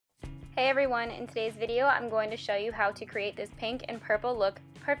Hey everyone, in today's video I'm going to show you how to create this pink and purple look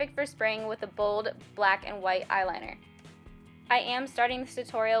perfect for spring with a bold black and white eyeliner. I am starting this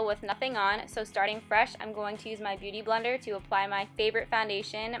tutorial with nothing on, so starting fresh I'm going to use my beauty blender to apply my favorite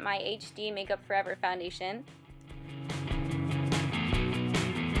foundation, my HD Makeup Forever foundation.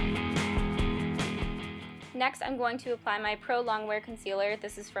 Next I'm going to apply my Pro Longwear Concealer,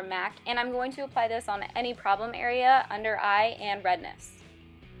 this is from MAC, and I'm going to apply this on any problem area, under eye, and redness.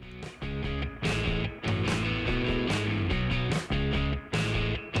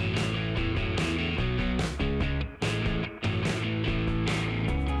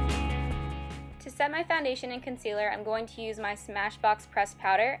 To set my foundation and concealer, I'm going to use my Smashbox pressed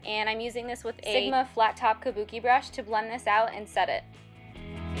powder, and I'm using this with a Sigma flat top kabuki brush to blend this out and set it.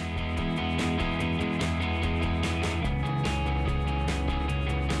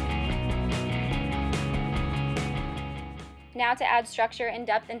 Now to add structure and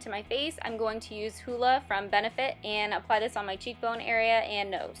depth into my face, I'm going to use Hoola from Benefit and apply this on my cheekbone area and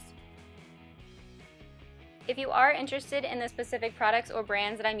nose. If you are interested in the specific products or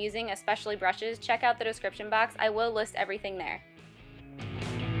brands that I'm using, especially brushes, check out the description box. I will list everything there.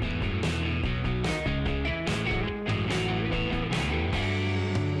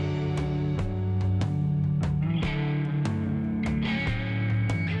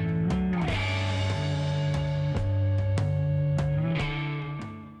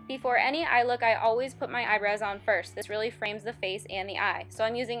 Before any eye look, I always put my eyebrows on first. This really frames the face and the eye. So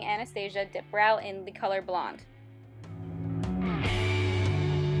I'm using Anastasia Dip Brow in the color Blonde.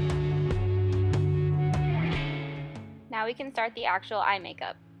 Now we can start the actual eye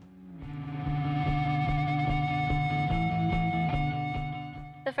makeup.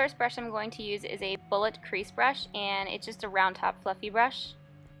 The first brush I'm going to use is a bullet crease brush, and it's just a round top fluffy brush.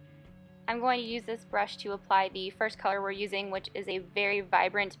 I'm going to use this brush to apply the first color we're using, which is a very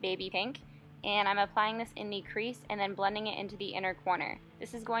vibrant baby pink, and I'm applying this in the crease and then blending it into the inner corner.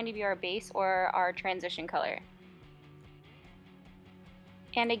 This is going to be our base or our transition color.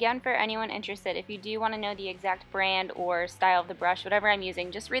 And again, for anyone interested, if you do want to know the exact brand or style of the brush, whatever I'm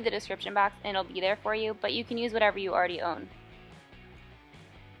using, just read the description box and it'll be there for you, but you can use whatever you already own.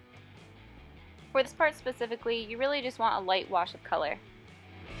 For this part specifically, you really just want a light wash of color.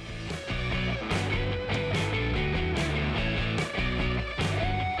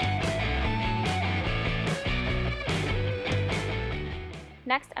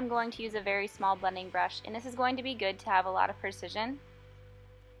 Next, I'm going to use a very small blending brush, and this is going to be good to have a lot of precision.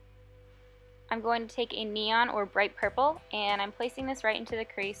 I'm going to take a neon or bright purple, and I'm placing this right into the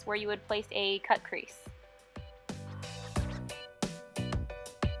crease where you would place a cut crease.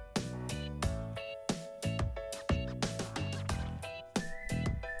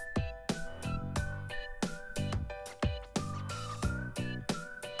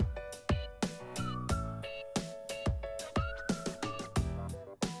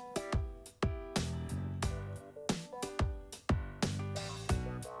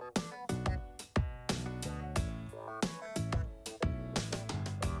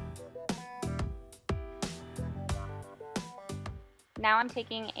 Now I'm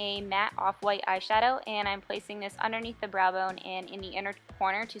taking a matte off-white eyeshadow and I'm placing this underneath the brow bone and in the inner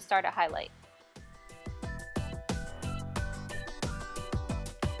corner to start a highlight.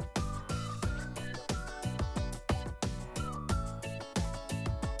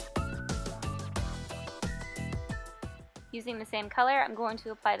 Using the same color, I'm going to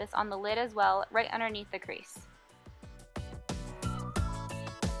apply this on the lid as well, right underneath the crease.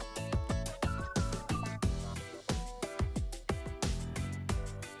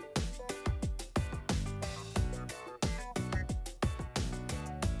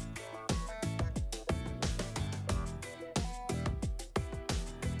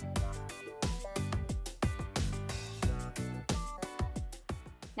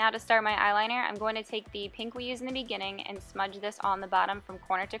 Now to start my eyeliner, I'm going to take the pink we used in the beginning and smudge this on the bottom from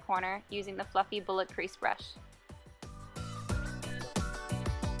corner to corner using the fluffy bullet crease brush.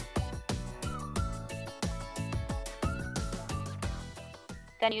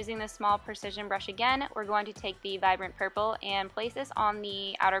 Then using the small precision brush again, we're going to take the vibrant purple and place this on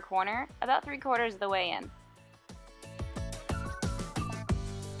the outer corner, about 3/4 of the way in.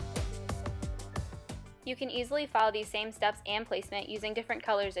 You can easily follow these same steps and placement using different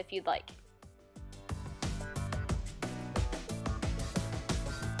colors if you'd like.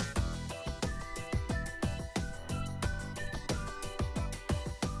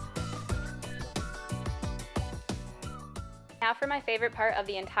 Now for my favorite part of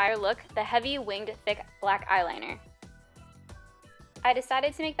the entire look, the heavy winged thick black eyeliner. I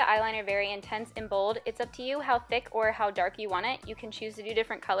decided to make the eyeliner very intense and bold. It's up to you how thick or how dark you want it. You can choose to do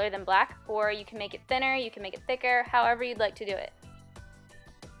different color than black, or you can make it thinner, you can make it thicker, however you'd like to do it.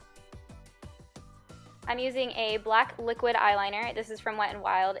 I'm using a black liquid eyeliner. This is from Wet n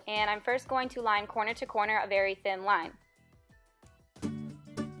Wild, and I'm first going to line corner to corner a very thin line.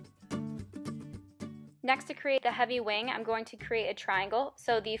 Next, to create the heavy wing, I'm going to create a triangle.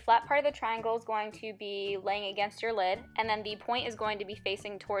 So the flat part of the triangle is going to be laying against your lid, and then the point is going to be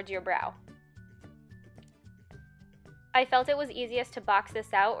facing towards your brow. I felt it was easiest to box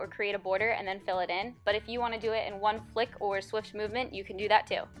this out or create a border and then fill it in, but if you want to do it in one flick or swift movement, you can do that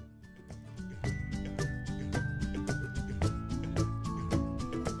too.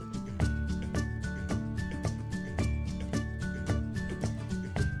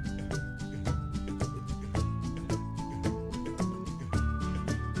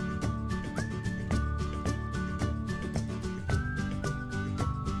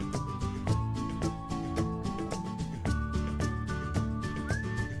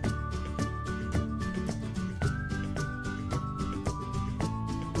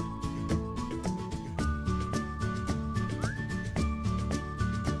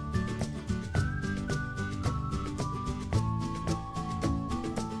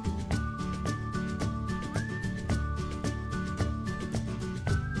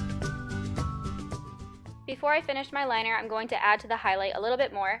 Before I finish my liner, I'm going to add to the highlight a little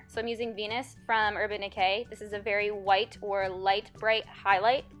bit more. So I'm using Venus from Urban Decay. This is a very white or light bright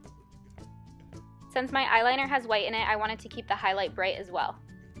highlight. Since my eyeliner has white in it, I wanted to keep the highlight bright as well.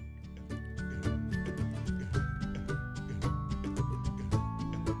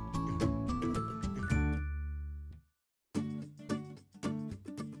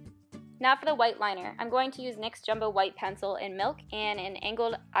 Now for the white liner. I'm going to use NYX Jumbo White Pencil in Milk and an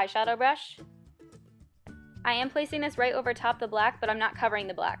angled eyeshadow brush. I am placing this right over top the black, but I'm not covering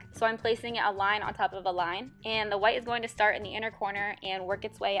the black. So I'm placing a line on top of a line, and the white is going to start in the inner corner and work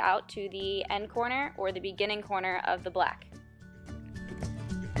its way out to the end corner or the beginning corner of the black.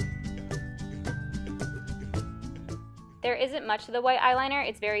 There isn't much to the white eyeliner.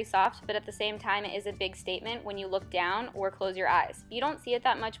 It's very soft, but at the same time it is a big statement when you look down or close your eyes. You don't see it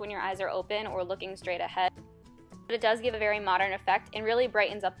that much when your eyes are open or looking straight ahead, but it does give a very modern effect and really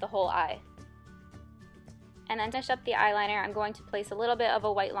brightens up the whole eye. And then to finish up the eyeliner, I'm going to place a little bit of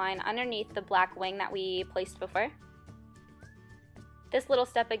a white line underneath the black wing that we placed before. This little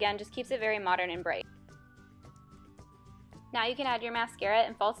step again just keeps it very modern and bright. Now you can add your mascara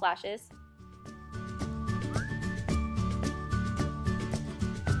and false lashes.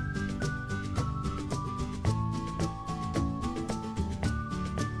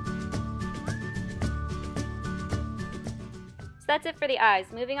 That's it for the eyes.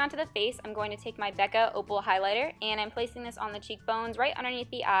 Moving on to the face, I'm going to take my Becca Opal highlighter and I'm placing this on the cheekbones right underneath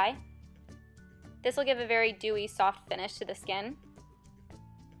the eye. This will give a very dewy, soft finish to the skin.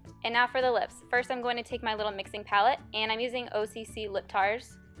 And now for the lips. First I'm going to take my little mixing palette and I'm using OCC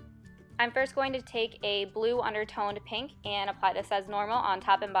liptars. I'm first going to take a blue undertoned pink and apply this as normal on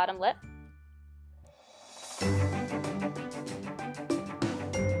top and bottom lip.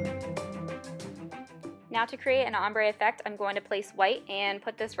 Now to create an ombre effect, I'm going to place white and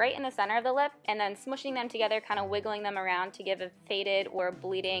put this right in the center of the lip and then smushing them together, kind of wiggling them around to give a faded or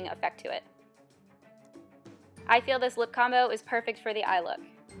bleeding effect to it. I feel this lip combo is perfect for the eye look.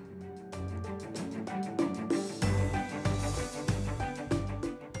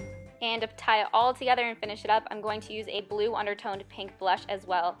 And to tie it all together and finish it up, I'm going to use a blue undertoned pink blush as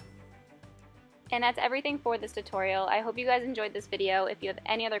well. And that's everything for this tutorial. I hope you guys enjoyed this video. If you have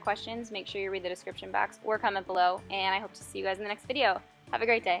any other questions, make sure you read the description box or comment below, and I hope to see you guys in the next video. Have a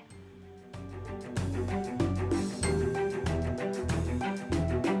great day.